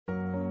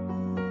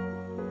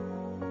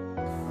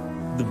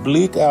The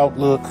bleak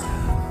outlook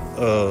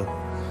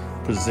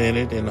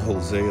presented in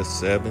Hosea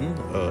 7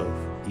 of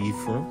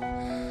Ephraim,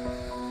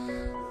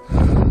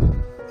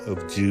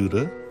 of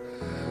Judah,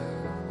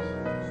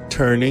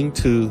 turning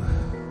to,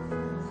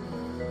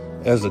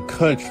 as a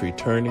country,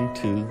 turning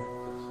to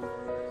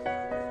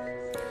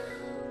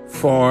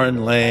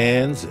foreign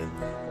lands and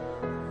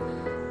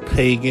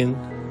pagan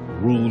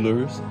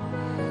rulers,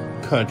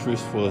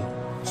 countries for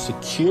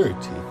security,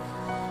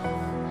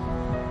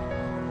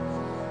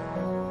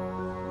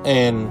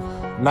 and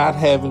not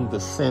having the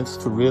sense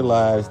to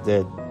realize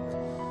that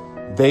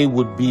they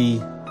would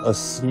be a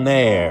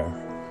snare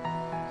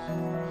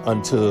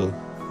unto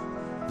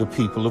the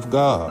people of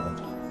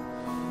God,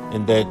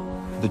 and that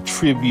the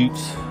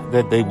tributes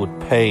that they would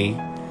pay,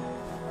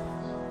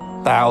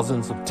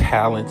 thousands of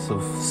talents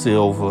of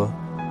silver,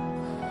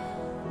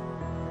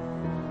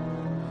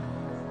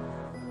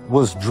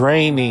 was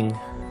draining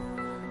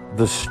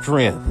the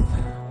strength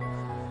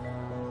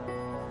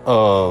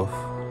of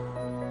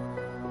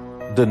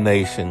the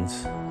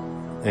nations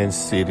and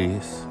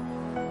cities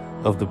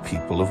of the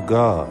people of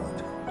God.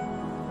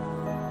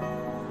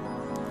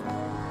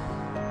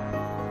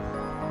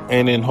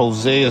 And in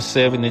Hosea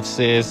 7, it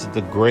says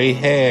the gray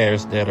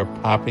hairs that are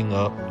popping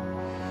up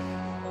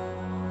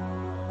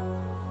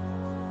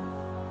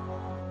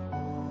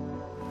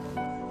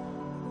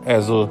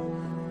as a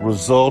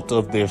result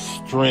of their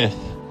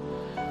strength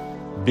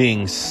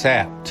being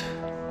sapped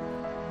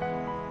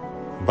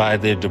by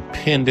their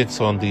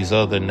dependence on these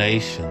other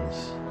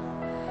nations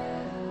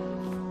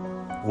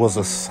was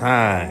a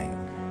sign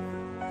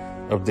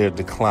of their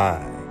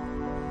decline,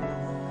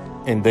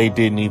 and they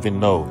didn't even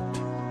know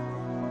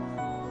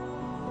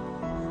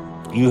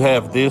it. You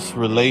have this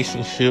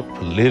relationship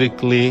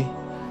politically,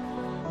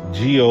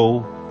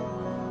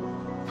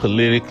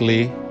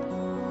 geopolitically,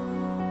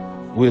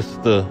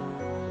 with the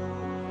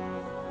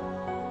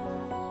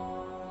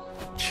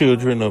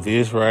children of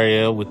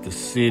Israel, with the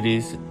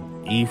cities,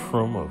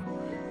 Ephraim, of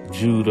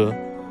Judah,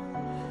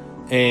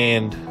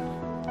 and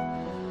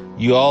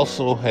you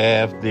also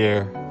have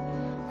their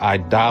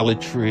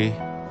idolatry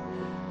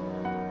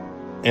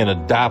and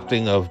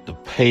adopting of the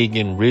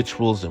pagan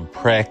rituals and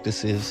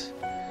practices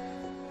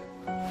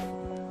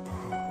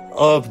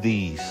of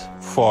these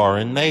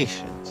foreign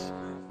nations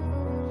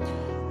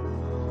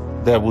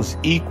that was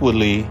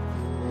equally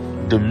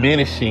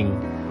diminishing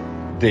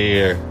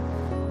their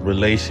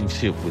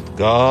relationship with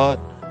God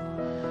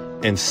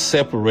and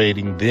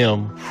separating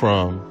them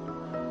from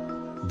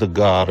the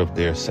God of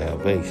their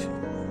salvation.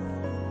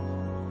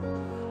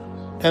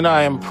 And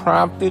I am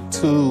prompted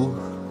to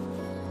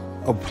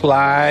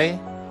apply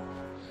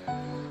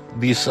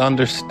this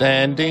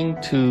understanding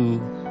to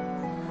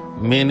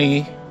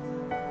many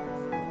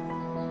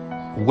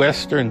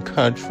Western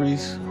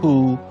countries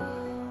who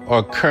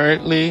are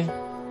currently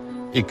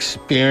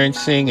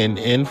experiencing an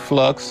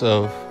influx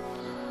of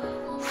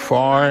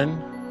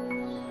foreign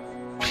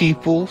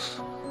peoples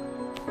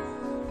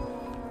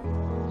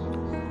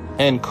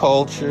and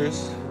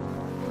cultures,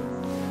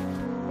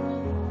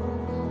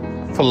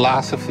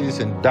 philosophies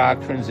and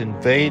doctrines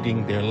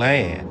invading their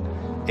land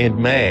en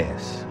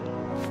masse,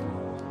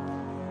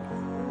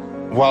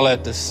 while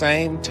at the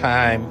same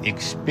time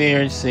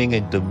experiencing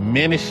a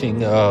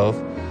diminishing of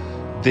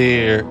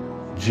their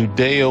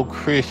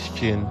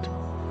Judeo-Christian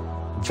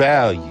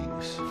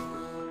values.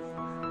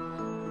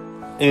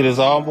 It is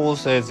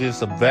almost as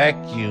if a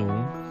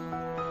vacuum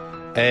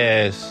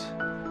as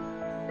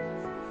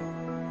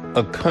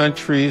a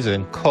country's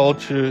and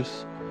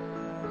culture's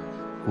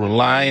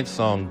reliance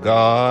on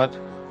God,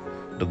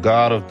 the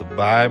God of the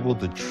Bible,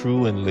 the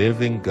true and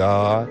living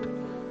God,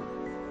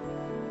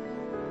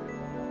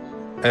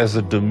 as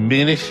a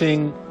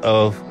diminishing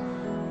of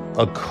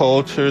a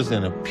culture's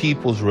and a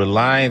people's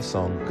reliance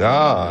on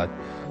God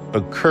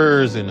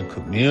occurs in a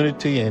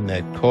community and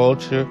that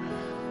culture,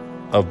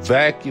 a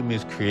vacuum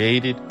is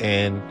created,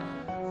 and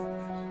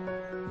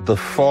the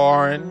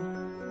foreign,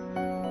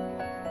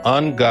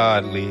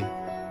 ungodly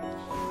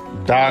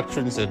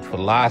doctrines and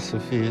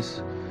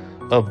philosophies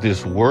of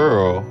this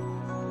world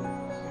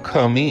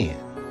come in.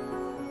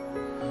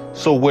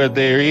 So where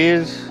there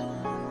is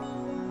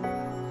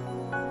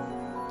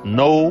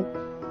no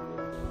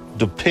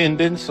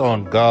dependence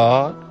on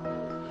God,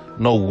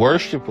 no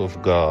worship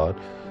of God,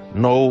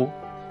 no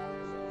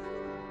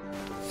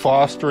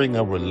fostering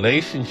a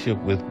relationship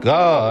with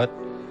God,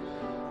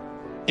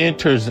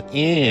 enters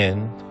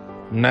in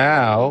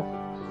now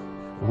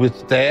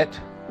with that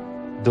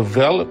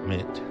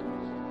development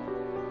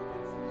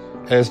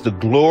as the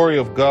glory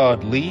of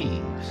God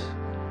leaves,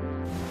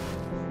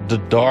 the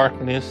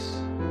darkness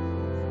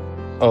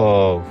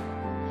of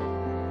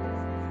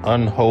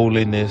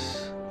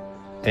unholiness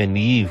and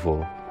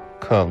evil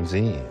comes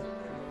in.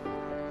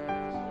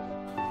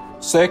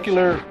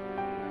 Secular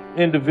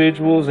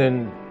individuals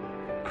and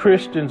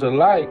Christians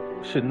alike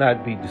should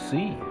not be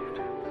deceived.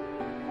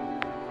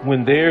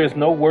 When there is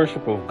no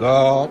worship of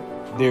God,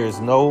 there is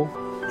no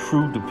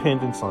true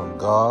dependence on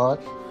God,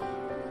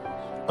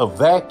 a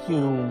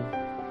vacuum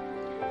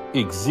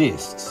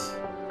exists.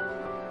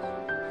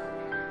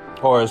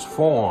 or is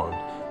formed,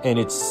 and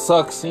it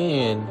sucks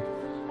in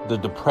the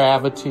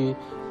depravity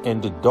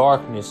and the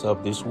darkness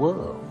of this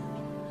world.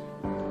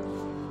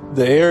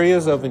 The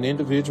areas of an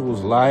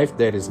individual's life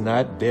that is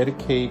not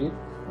dedicated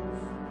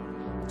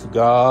to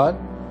God,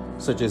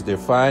 such as their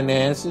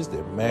finances,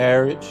 their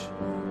marriage,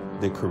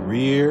 their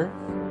career,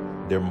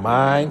 their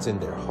minds,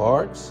 and their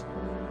hearts,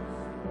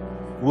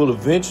 will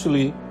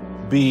eventually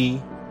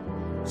be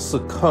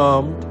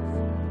succumbed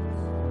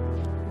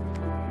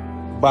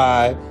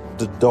by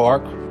the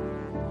dark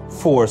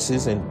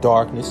forces and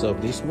darkness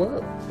of this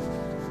world.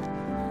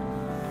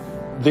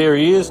 There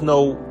is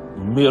no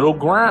middle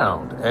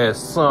ground, as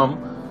some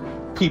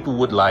people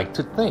would like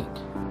to think.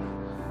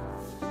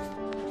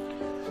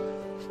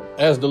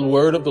 As the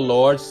word of the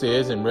Lord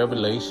says in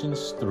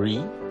Revelations 3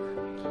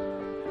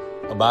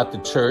 about the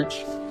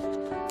church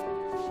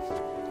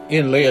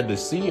in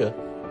Laodicea,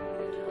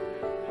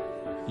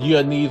 you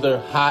are neither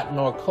hot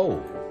nor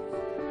cold.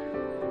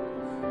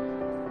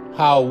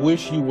 How I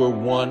wish you were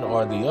one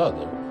or the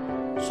other.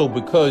 So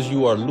because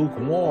you are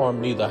lukewarm,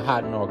 neither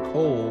hot nor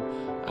cold,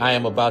 I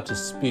am about to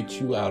spit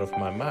you out of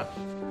my mouth.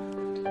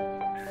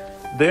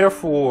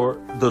 Therefore,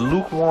 the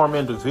lukewarm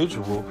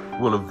individual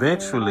will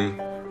eventually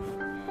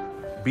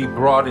be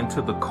brought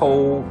into the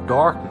cold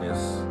darkness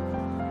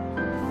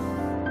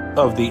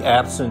of the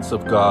absence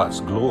of God's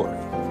glory.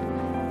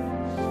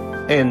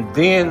 And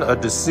then a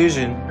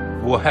decision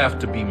will have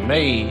to be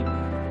made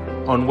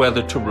on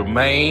whether to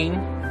remain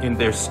in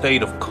their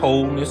state of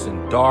coldness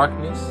and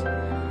darkness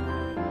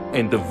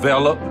and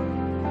develop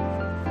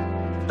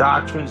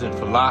doctrines and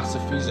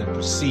philosophies and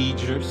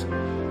procedures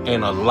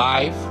and a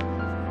life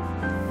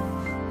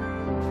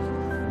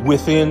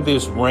within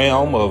this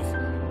realm of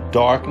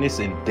darkness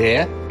and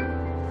death,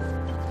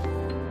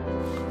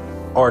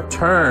 or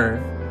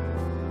turn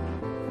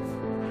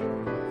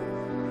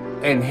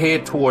and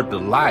head toward the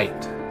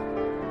light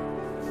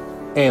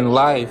and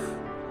life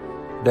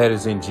that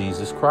is in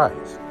Jesus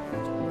Christ.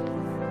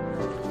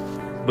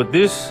 But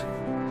this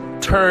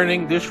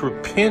turning, this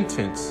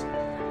repentance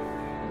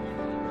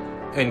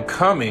and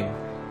coming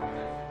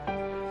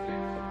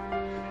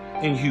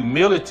in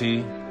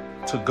humility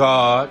to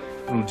God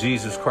through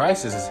Jesus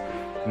Christ is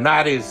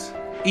not as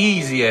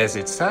easy as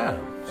it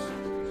sounds,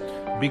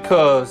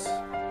 because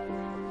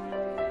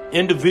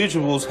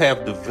individuals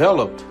have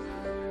developed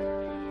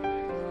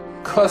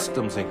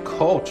customs and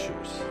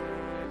cultures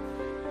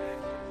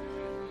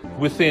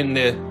within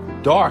the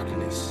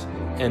darkness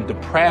and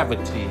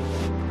depravity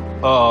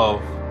of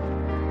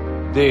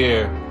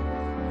their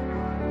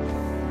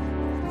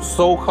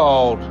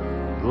so-called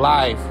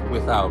life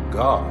without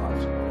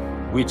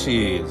God, which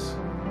is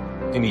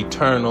an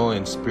eternal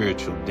and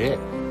spiritual death.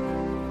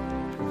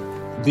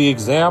 The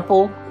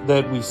example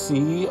that we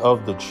see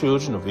of the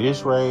children of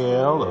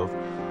Israel, of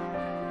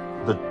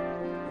the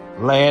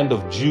land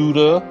of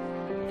Judah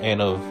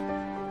and of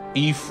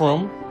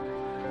Ephraim,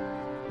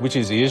 which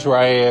is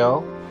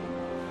Israel,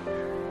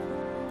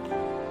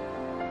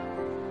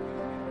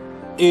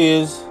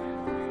 is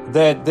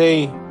that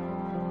they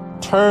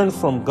turn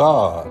from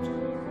God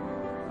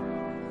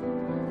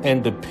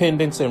and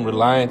dependence and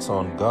reliance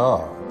on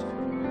God,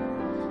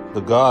 the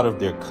God of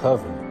their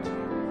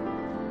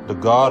covenant, the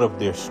God of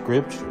their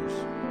scriptures.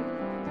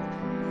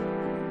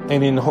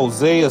 And in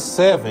Hosea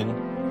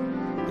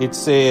 7, it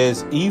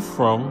says,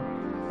 Ephraim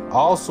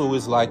also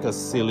is like a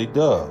silly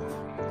dove.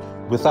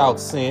 Without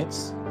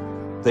sense,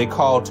 they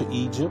call to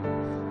Egypt,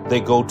 they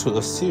go to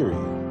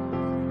Assyria.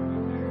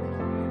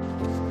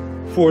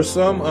 For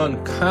some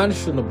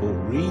unconscionable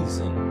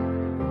reason,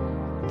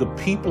 the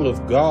people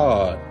of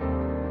God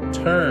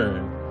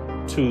turn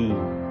to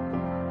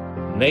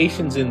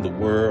nations in the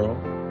world,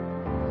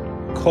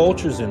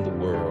 cultures in the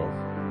world,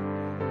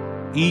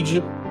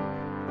 Egypt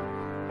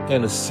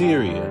and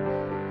Assyria,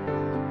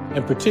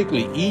 and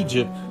particularly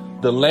Egypt,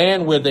 the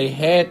land where they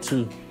had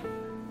to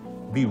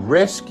be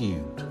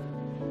rescued,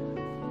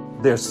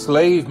 their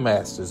slave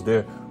masters,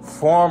 their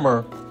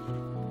former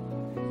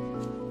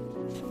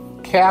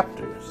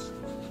captors,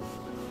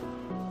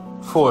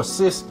 for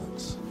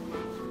assistance,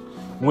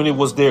 when it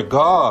was their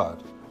God,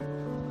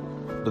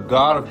 the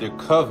God of their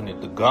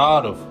covenant, the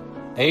God of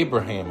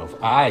Abraham, of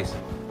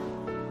Isaac,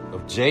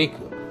 of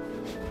Jacob,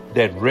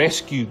 that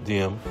rescued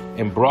them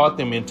and brought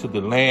them into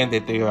the land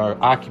that they are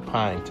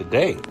occupying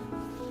today.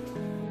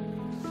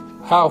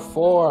 How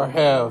far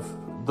have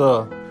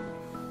the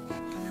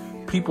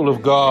people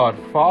of God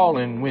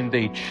fallen when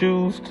they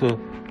choose to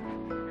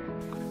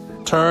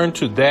turn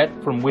to that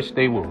from which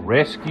they were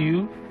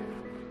rescued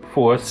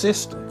for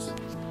assistance?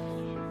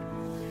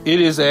 It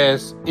is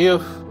as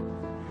if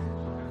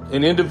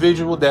an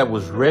individual that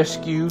was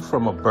rescued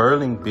from a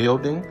burning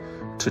building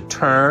to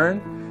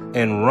turn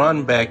and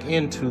run back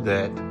into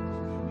that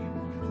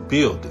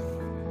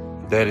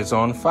building that is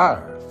on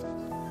fire.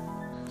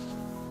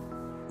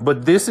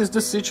 But this is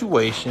the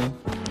situation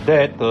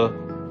that the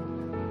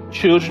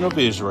children of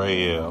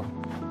Israel,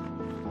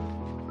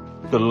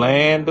 the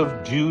land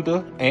of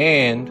Judah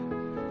and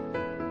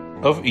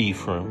of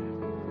Ephraim,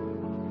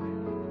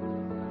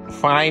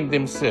 find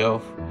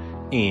themselves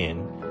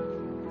in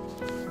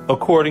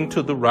according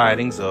to the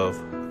writings of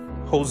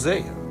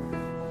Hosea.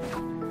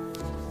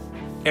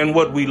 And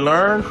what we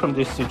learn from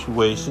this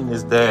situation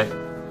is that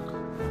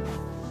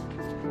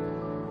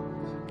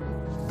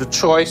the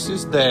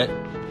choices that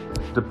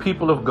the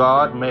people of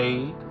God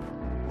made,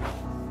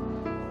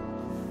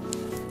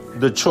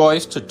 the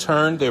choice to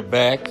turn their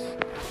backs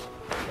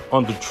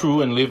on the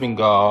true and living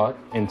God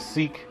and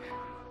seek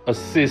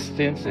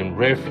assistance and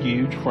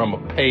refuge from a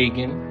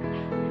pagan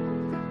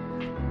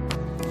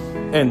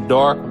and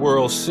dark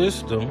world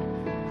system,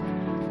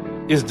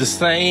 is the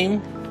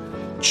same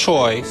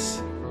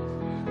choice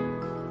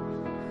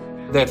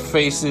that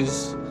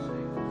faces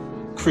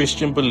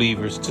Christian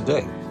believers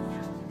today.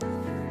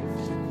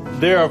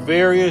 There are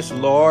various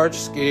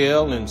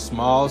large-scale and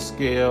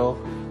small-scale,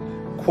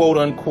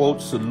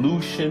 quote-unquote,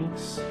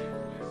 solutions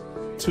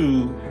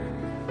to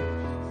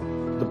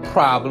the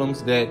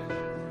problems that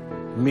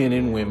men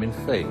and women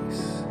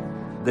face.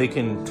 They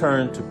can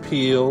turn to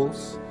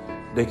pills,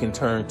 they can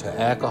turn to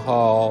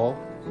alcohol,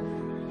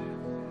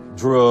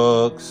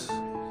 drugs,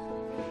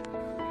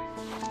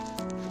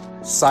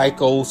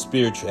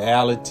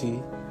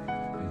 psycho-spirituality,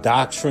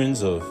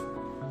 doctrines of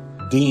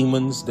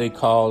demons, they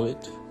call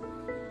it,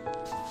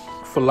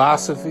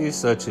 philosophies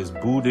such as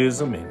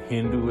Buddhism and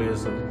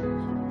Hinduism,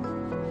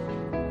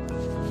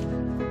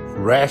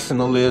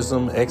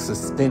 rationalism,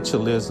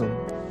 existentialism,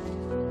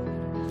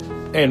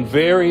 and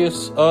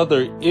various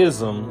other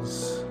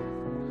isms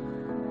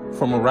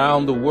from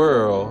around the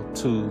world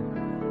to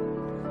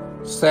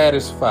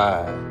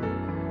satisfy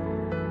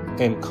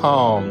and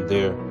calm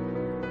their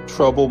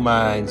troubled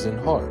minds and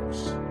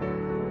hearts.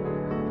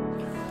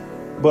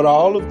 But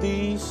all of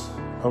these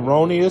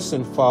erroneous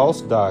and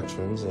false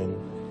doctrines and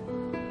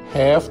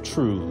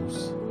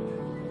half-truths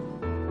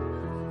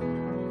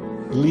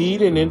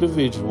lead an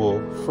individual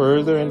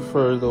further and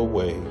further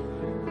away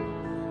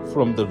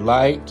from the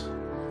light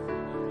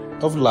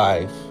of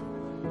life,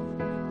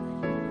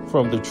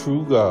 from the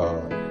true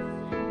God,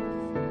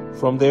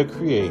 from their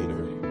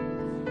Creator,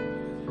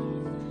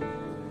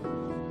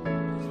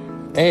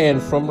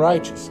 and from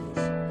righteousness.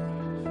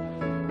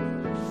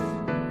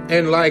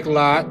 And like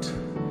Lot,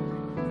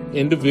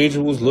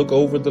 individuals look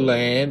over the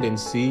land and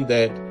see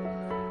that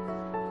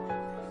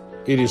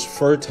it is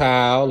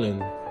fertile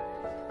and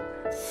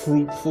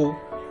fruitful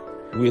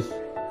with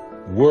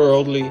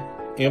worldly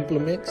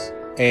implements,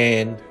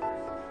 and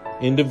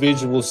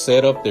individuals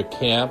set up their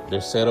camp,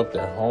 they set up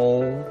their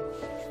home,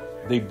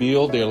 they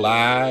build their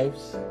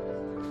lives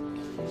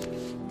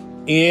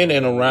in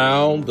and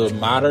around the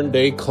modern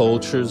day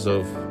cultures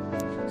of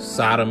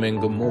Sodom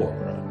and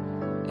Gomorrah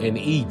and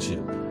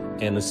Egypt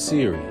and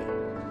Assyria.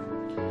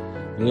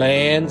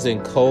 Lands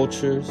and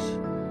cultures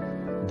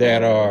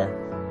that are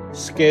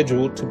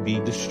scheduled to be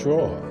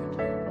destroyed.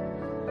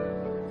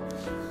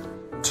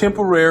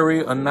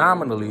 Temporary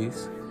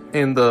anomalies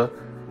in the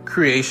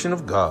creation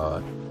of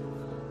God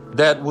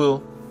that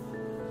will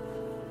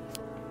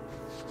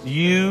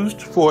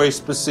used for a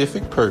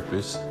specific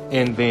purpose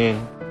and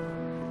then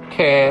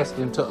cast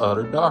into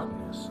utter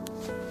darkness.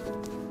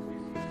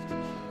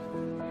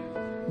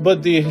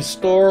 But the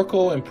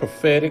historical and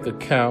prophetic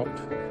account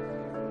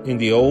in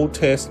the Old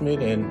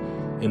Testament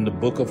and in the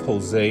book of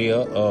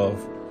Hosea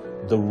of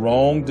the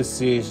wrong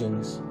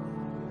decisions,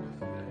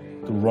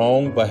 the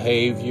wrong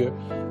behavior,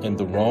 and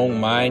the wrong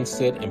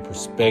mindset and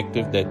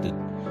perspective that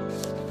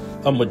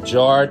a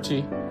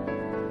majority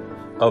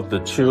of the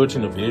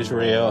children of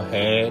Israel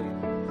had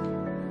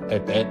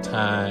at that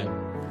time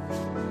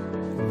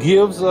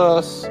gives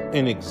us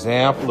an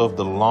example of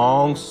the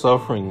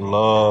long-suffering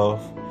love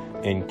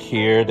and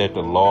care that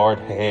the Lord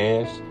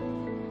has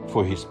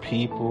for his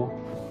people,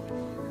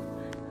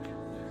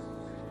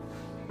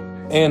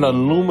 and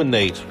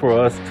illuminates for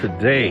us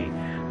today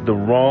the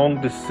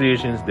wrong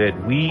decisions that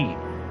we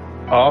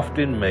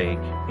often make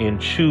in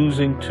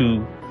choosing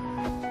to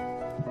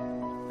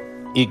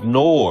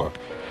ignore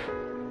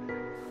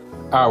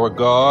our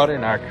God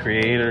and our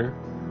Creator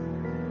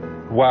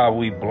while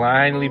we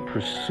blindly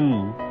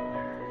pursue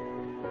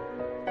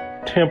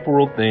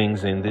temporal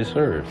things in this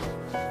earth.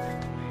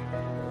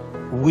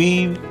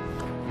 We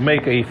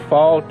make a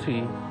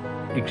faulty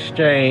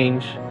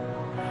exchange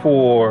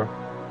for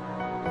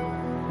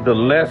the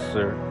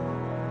lesser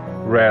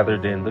rather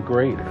than the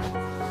greater.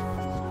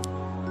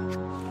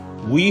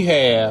 We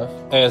have,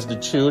 as the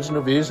children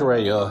of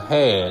Israel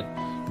had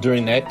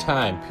during that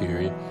time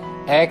period,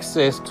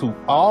 access to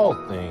all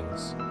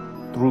things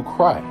through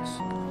Christ.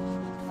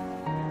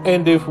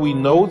 And if we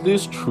know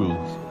this truth,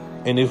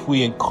 and if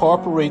we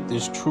incorporate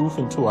this truth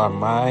into our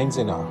minds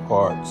and our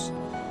hearts,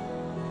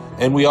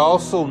 and we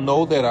also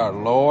know that our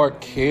Lord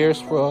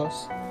cares for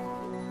us,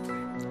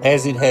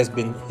 as it has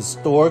been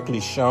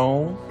historically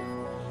shown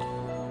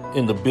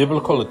in the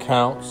biblical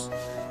accounts,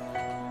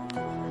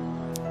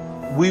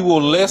 we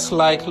will less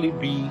likely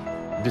be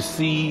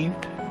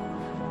deceived,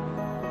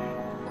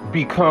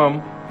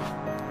 become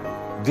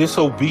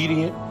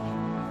disobedient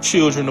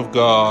children of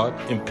God,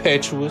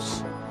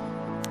 impetuous,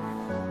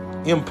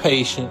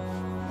 impatient,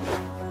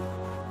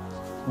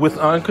 with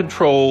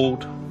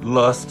uncontrolled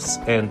lusts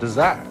and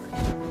desires.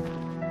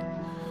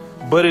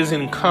 but is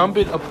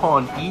incumbent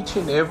upon each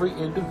and every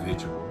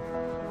individual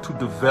to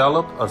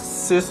develop a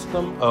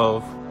system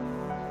of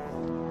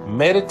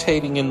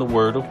meditating in the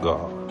Word of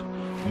God,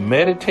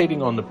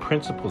 meditating on the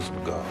principles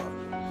of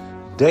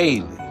God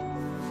daily,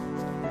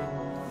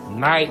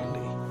 nightly,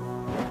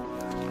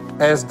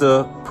 as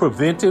the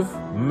preventive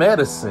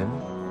medicine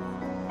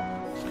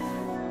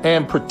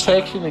and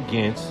protection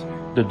against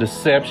the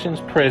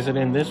deceptions present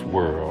in this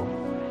world,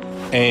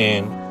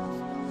 and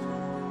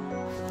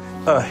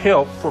a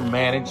help for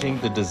managing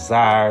the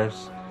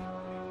desires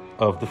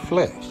of the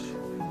flesh.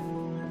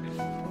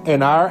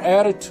 And our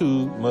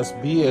attitude must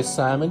be as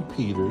Simon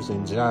Peter's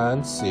in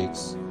John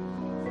 6,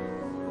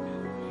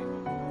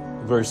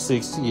 verse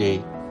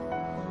 68.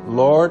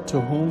 Lord, to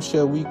whom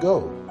shall we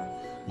go?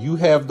 You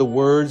have the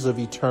words of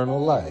eternal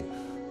life,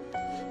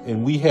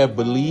 and we have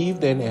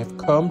believed and have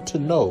come to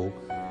know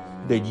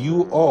that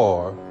you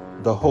are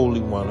the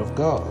Holy One of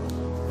God.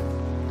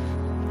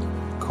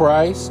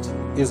 Christ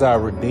is our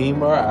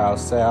Redeemer, our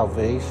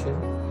salvation,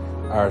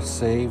 our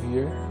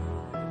Savior,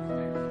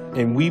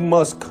 and we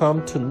must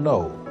come to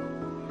know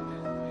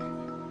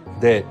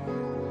that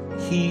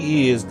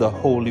He is the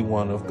Holy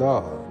One of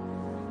God,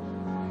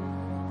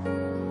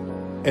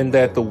 and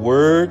that the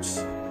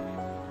words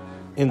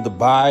in the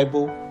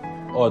Bible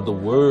are the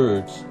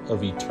words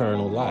of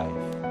eternal life.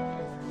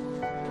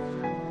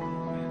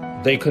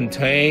 They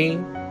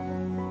contain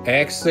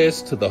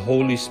access to the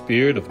Holy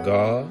Spirit of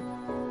God,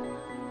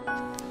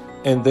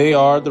 and they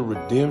are the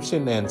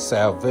redemption and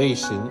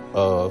salvation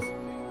of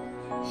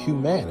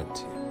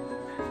humanity.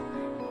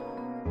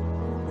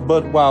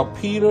 But while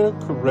Peter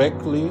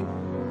correctly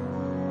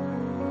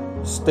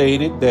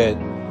stated that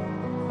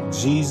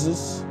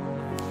Jesus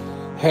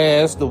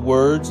has the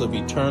words of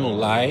eternal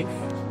life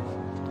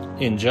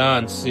in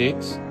John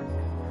 6,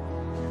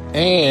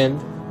 and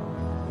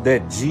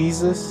that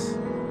Jesus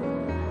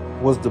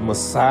was the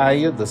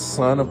Messiah, the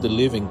Son of the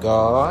living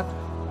God,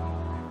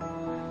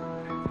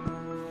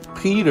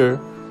 Peter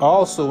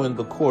also in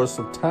the course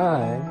of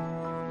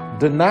time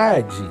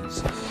denied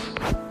Jesus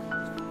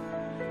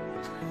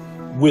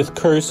with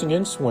cursing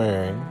and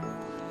swearing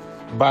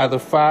by the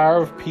fire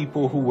of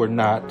people who were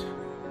not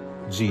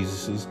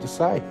Jesus'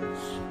 disciples.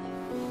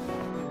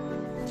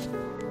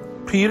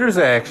 Peter's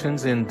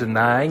actions in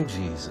denying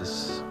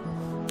Jesus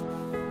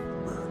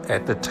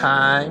at the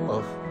time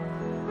of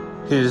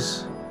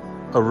his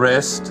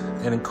arrest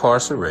and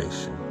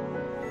incarceration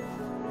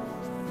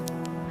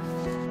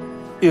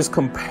is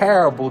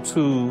comparable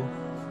to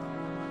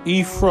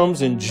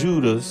Ephraim's and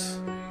Judah's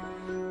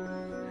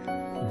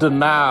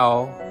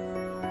denial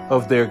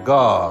of their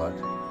God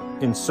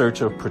in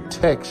search of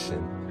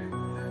protection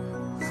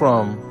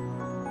from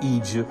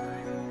Egypt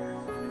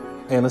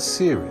and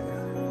Assyria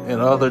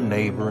and other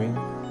neighboring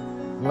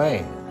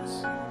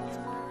lands.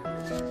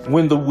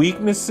 When the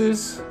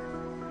weaknesses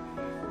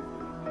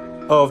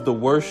of the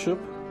worship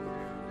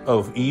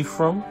of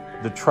Ephraim,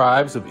 the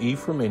tribes of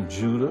Ephraim and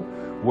Judah,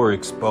 were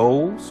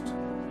exposed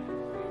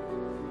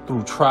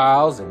through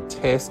trials and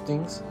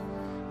testings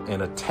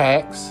and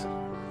attacks,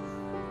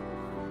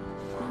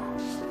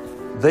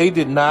 they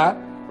did not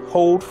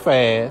hold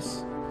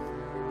fast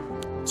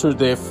to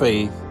their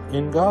faith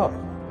in God.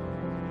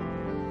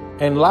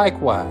 And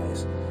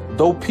likewise,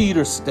 though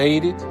Peter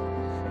stated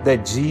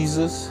that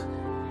Jesus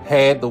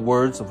had the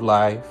words of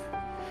life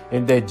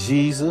and that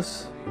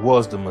Jesus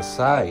was the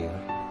Messiah,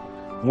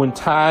 when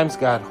times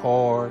got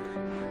hard,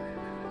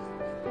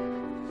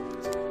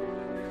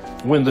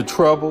 when the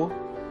trouble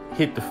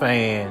hit the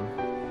fan,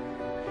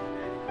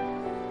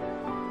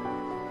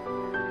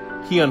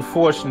 he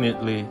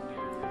unfortunately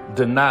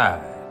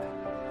denied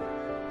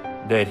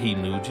that he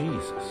knew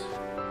Jesus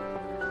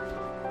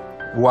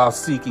while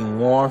seeking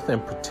warmth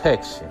and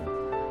protection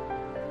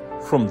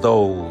from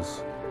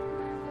those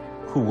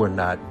who were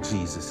not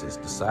Jesus'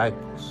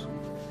 disciples.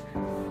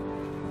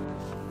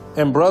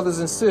 And brothers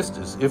and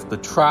sisters, if the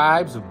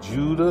tribes of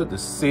Judah, the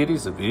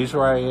cities of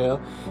Israel,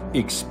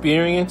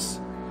 experience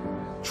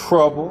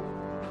trouble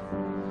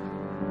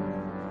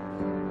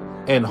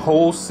and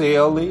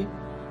wholesalely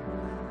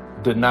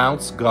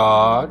denounce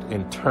God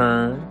and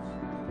turn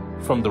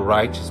from the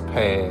righteous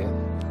path,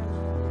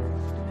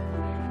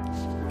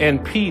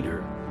 and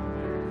Peter,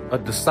 a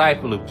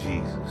disciple of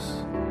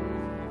Jesus,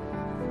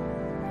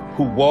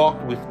 who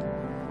walked with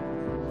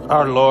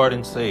our Lord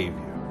and Savior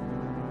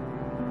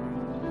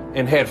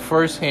and had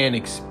firsthand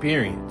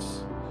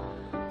experience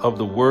of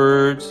the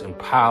words and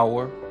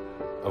power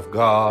of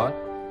God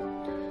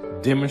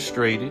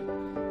demonstrated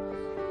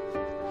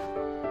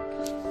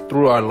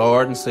through our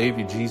Lord and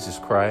Savior Jesus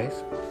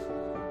Christ,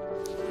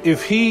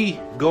 if he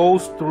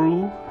goes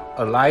through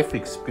a life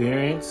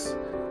experience,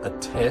 a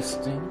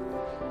testing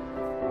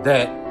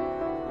that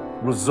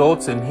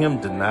results in him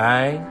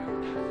denying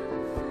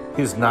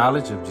his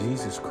knowledge of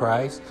Jesus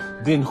Christ,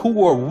 then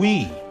who are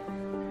we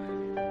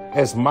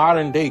as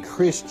modern day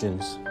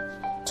Christians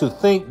to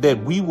think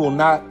that we will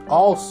not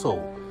also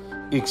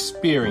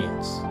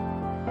experience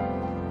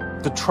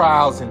the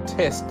trials and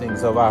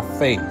testings of our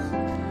faith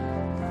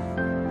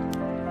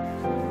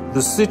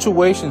The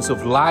situations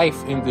of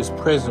life in this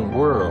present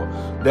world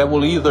that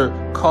will either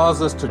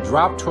cause us to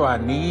drop to our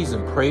knees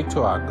and pray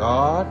to our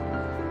God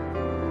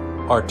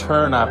or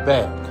turn our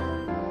back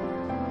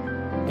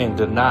and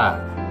deny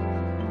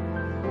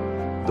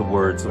the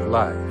words of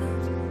life.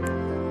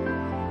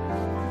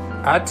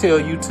 I tell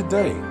you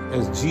today,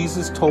 as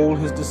Jesus told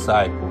his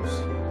disciples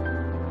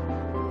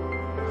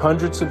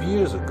hundreds of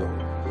years ago,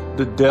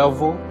 the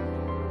devil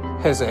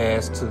has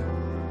asked to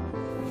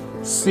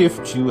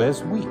sift you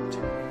as wheat.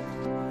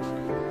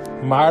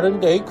 Modern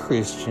day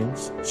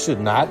Christians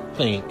should not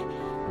think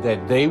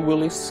that they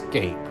will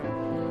escape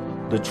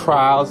the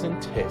trials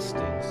and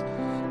testings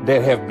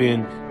that have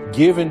been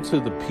given to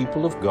the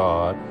people of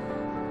God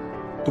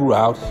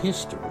throughout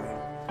history.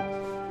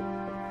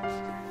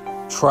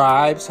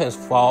 Tribes has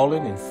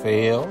fallen and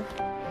failed.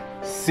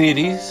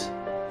 Cities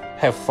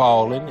have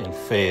fallen and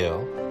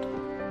failed.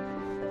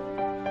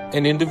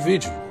 And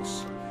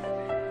individuals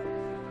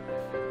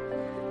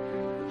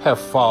have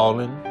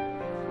fallen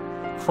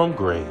from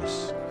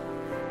grace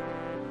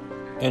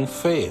and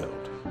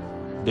failed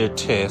their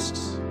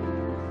tests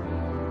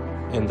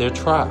and their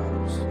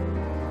trials.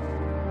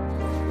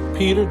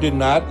 Peter did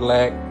not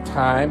lack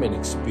time and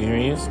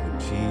experience with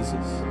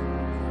Jesus.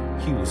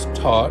 He was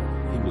taught,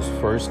 he was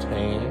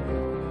firsthand.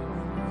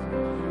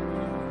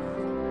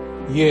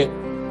 Yet,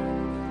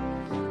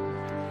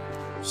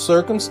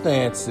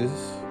 circumstances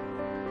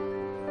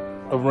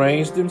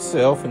arranged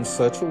themselves in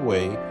such a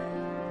way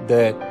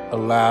that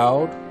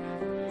allowed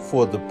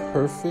for the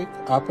perfect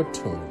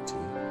opportunity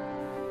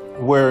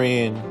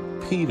wherein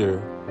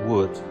Peter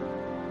would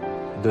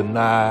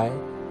deny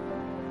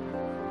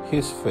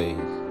his faith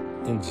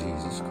in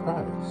Jesus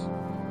Christ.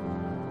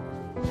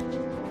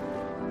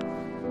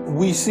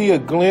 We see a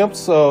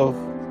glimpse of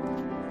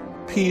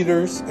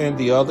Peter's and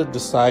the other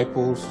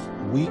disciples'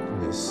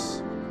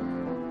 weakness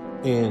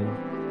in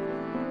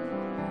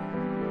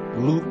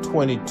Luke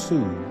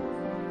 22,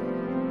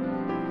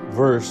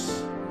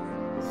 verse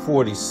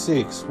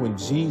 46, when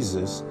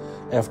Jesus,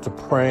 after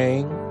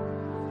praying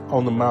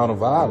on the Mount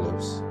of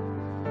Olives,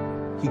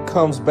 he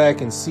comes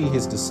back and see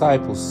his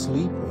disciples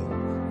sleeping.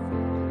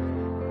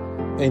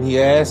 And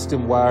he asked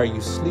him, "Why are you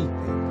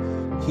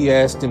sleeping?" He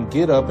asked him,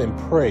 "Get up and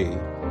pray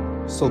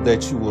so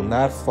that you will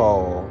not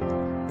fall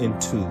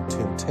into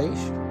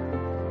temptation."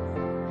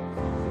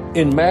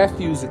 In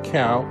Matthew's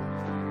account,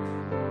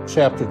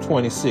 chapter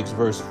 26,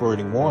 verse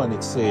 41,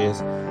 it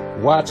says,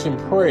 "Watch and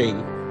pray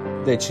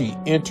that ye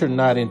enter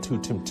not into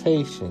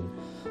temptation.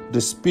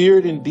 The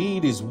spirit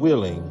indeed is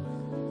willing,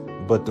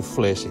 but the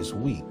flesh is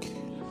weak."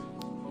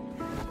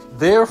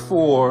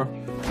 Therefore,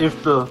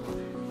 if the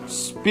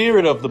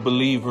spirit of the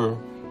believer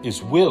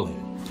is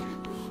willing,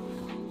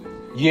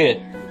 yet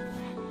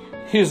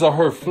his or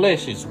her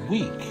flesh is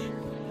weak,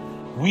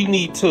 we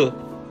need to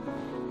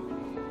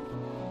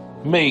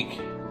make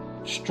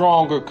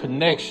stronger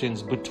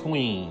connections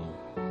between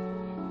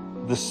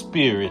the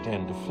spirit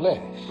and the flesh.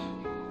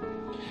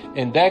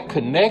 And that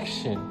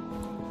connection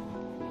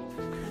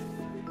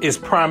is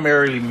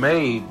primarily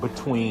made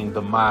between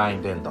the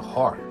mind and the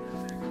heart.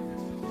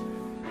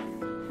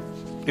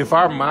 If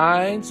our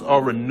minds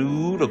are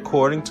renewed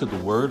according to the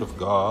word of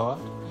God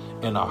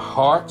and our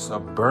hearts are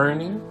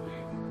burning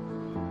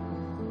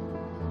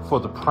for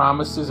the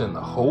promises and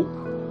the hope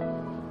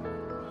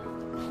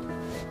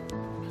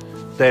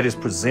that is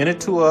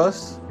presented to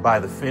us by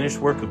the finished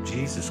work of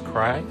Jesus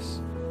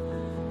Christ,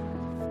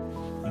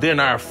 then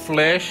our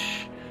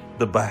flesh,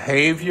 the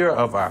behavior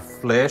of our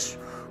flesh,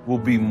 will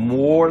be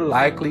more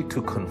likely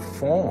to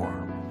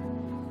conform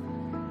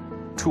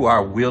to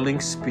our willing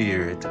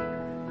spirit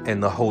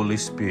and the Holy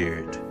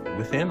Spirit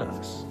within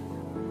us.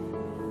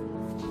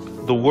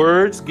 The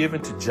words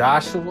given to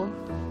Joshua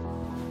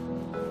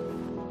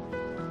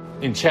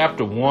in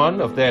chapter 1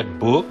 of that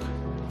book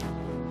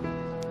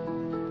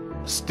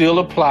still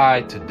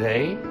apply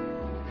today.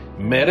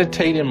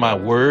 Meditate in my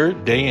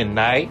word day and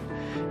night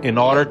in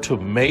order to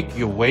make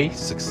your way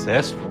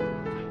successful,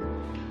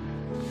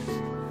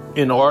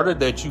 in order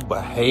that you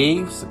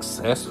behave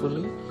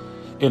successfully,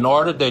 in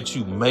order that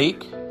you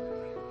make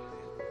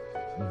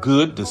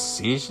good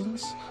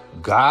decisions,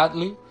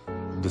 godly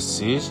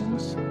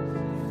decisions.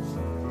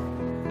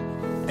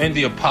 And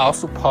the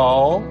Apostle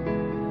Paul,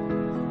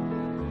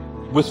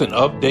 with an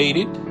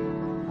updated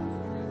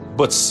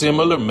but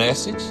similar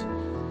message,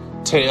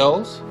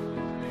 tells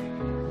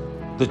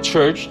the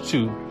church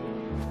to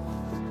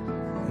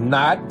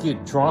not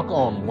get drunk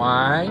on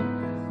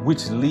wine,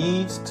 which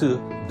leads to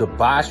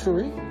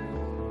debauchery.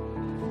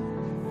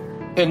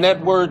 And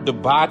that word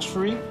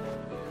debauchery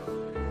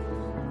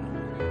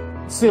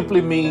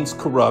simply means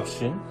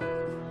corruption,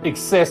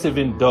 excessive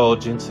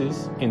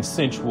indulgences in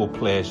sensual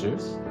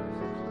pleasures,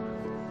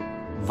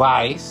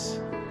 vice,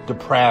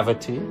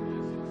 depravity,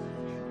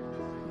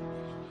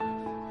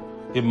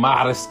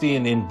 immodesty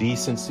and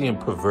indecency and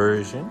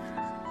perversion.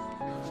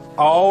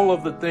 All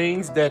of the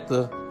things that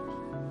the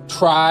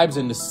tribes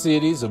and the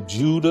cities of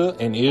Judah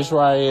and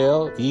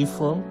Israel,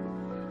 Ephraim,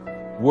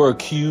 were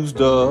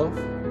accused of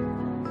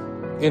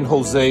in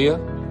Hosea.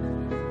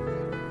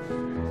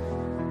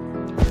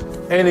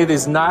 And it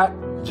is not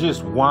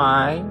just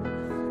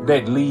wine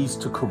that leads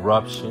to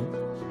corruption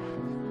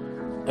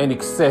and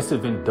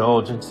excessive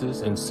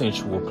indulgences and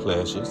sensual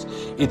pleasures.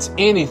 It's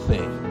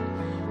anything.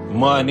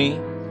 Money,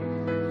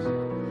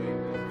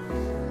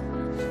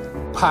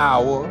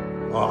 power,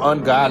 or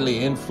ungodly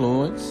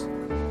influence.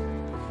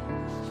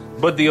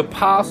 But the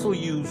apostle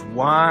used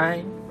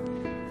wine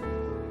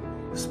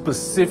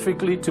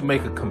specifically to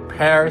make a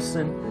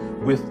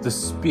comparison with the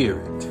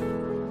Spirit.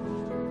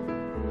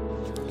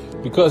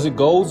 Because it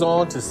goes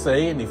on to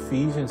say in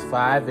Ephesians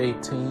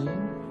 5:18,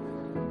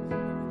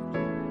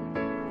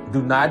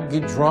 do not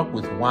get drunk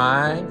with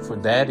wine, for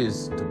that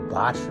is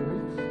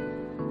debauchery,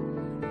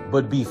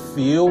 but be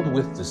filled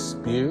with the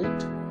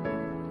Spirit.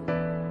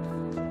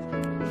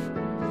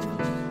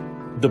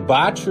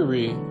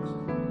 Debauchery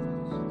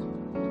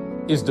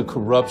is the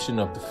corruption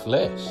of the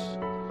flesh.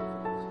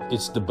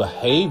 It's the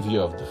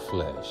behavior of the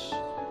flesh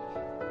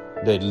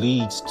that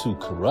leads to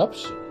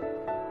corruption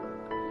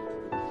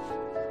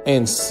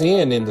and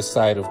sin in the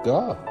sight of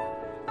God.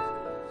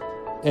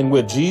 And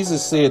where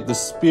Jesus said the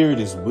spirit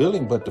is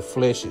willing, but the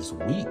flesh is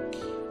weak.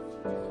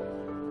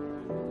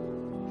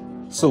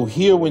 So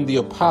here when the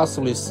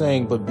apostle is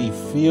saying, but be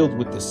filled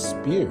with the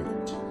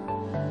Spirit,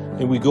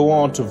 and we go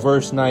on to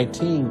verse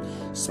 19,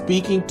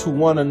 speaking to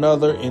one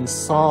another in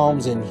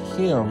psalms and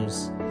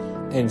hymns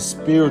and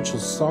spiritual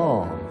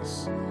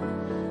songs,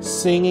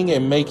 singing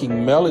and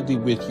making melody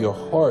with your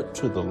heart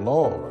to the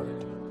Lord,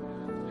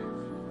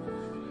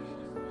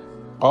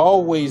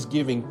 always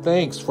giving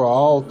thanks for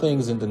all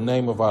things in the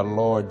name of our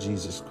Lord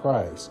Jesus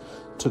Christ,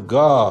 to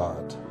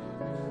God,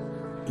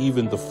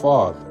 even the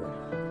Father.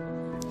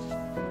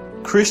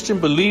 Christian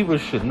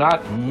believers should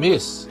not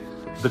miss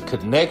the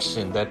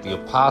connection that the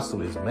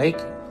apostle is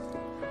making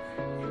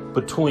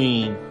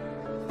between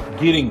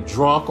getting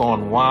drunk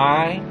on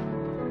wine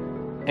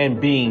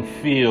and being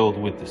filled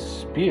with the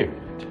Spirit.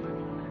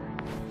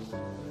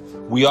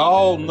 We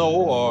all know,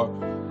 or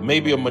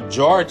maybe a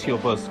majority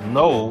of us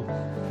know,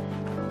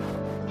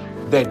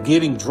 that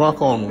getting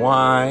drunk on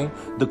wine,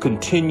 the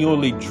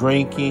continually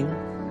drinking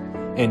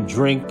and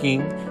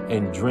drinking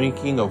and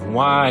drinking of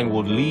wine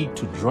will lead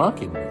to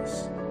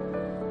drunkenness.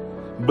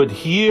 But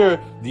here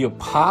the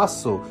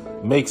apostle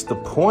makes the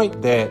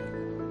point that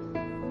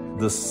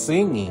the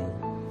singing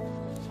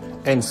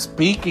and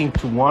speaking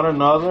to one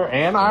another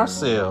and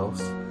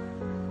ourselves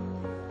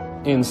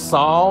in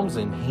psalms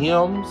and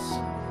hymns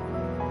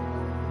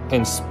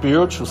and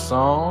spiritual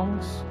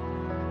songs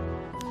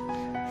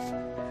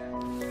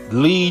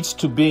leads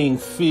to being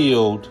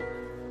filled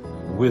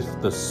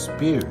with the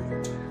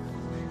Spirit.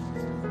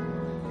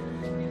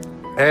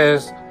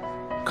 As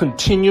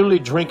continually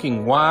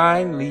drinking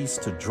wine leads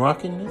to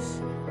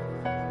drunkenness,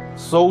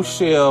 so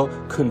shall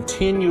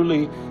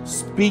continually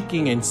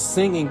speaking and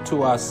singing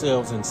to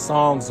ourselves in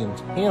songs and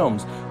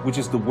hymns, which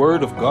is the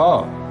word of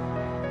God,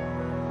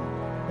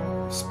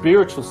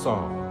 spiritual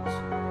songs,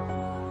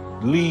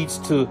 leads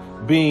to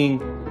being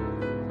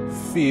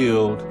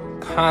filled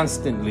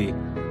constantly,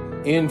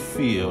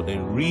 infilled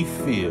and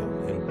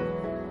refilled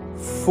and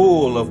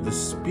full of the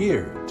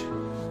Spirit.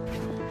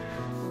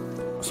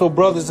 So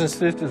brothers and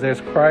sisters,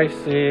 as Christ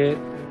said,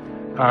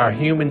 our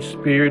human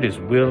spirit is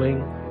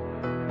willing,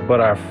 but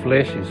our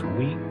flesh is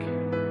weak.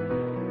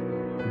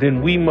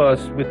 Then we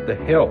must, with the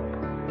help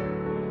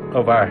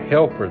of our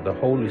helper, the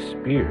Holy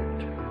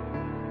Spirit,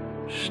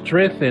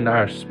 strengthen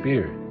our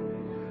spirit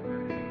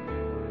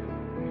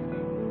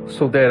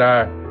so that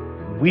our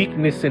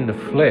weakness in the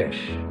flesh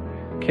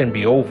can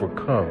be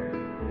overcome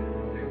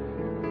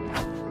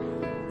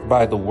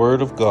by the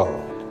Word of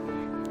God.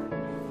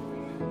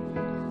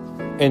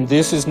 And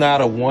this is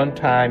not a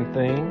one-time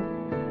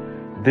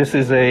thing. This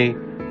is a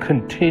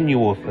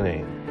continual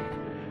thing,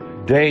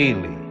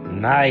 daily,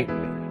 nightly.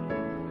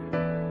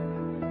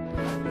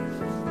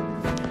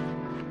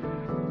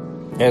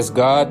 As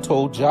God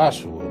told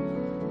Joshua,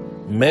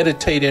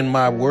 meditate in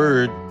my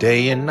word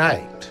day and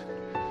night.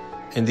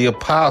 And the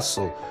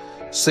apostle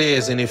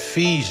says in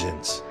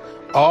Ephesians,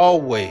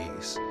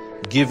 always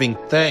giving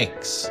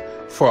thanks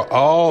for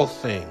all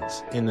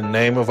things in the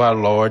name of our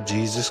Lord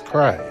Jesus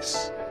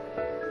Christ.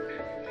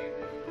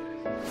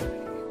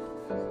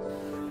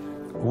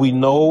 We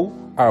know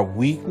our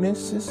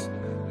weaknesses.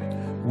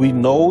 We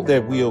know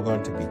that we are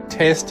going to be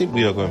tested.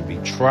 We are going to be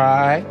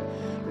tried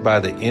by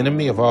the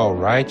enemy of all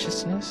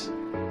righteousness.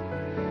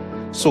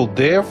 So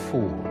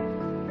therefore,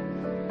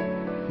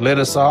 let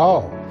us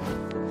all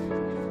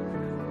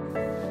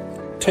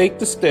take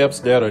the steps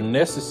that are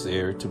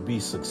necessary to be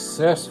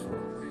successful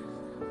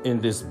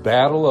in this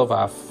battle of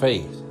our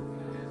faith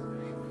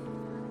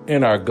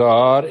in our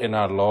God and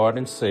our Lord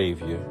and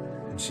Savior,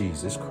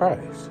 Jesus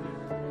Christ.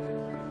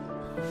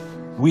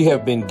 We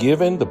have been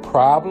given the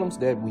problems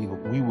that we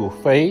will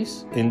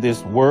face in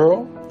this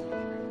world,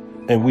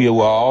 and we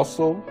were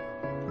also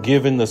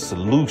given the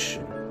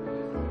solution,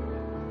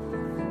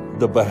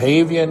 the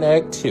behavior and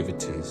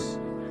activities,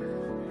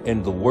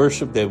 and the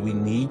worship that we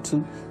need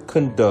to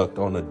conduct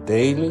on a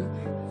daily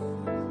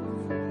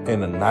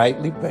and a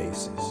nightly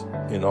basis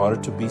in order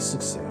to be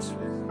successful.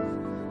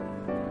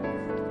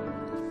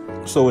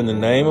 So in the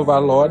name of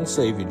our Lord and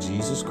Savior,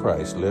 Jesus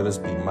Christ, let us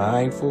be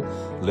mindful,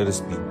 let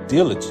us be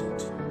diligent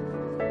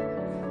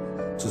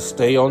to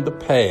stay on the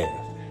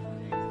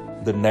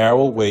path, the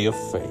narrow way of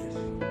faith.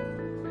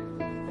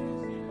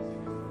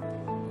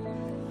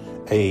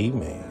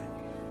 Amen.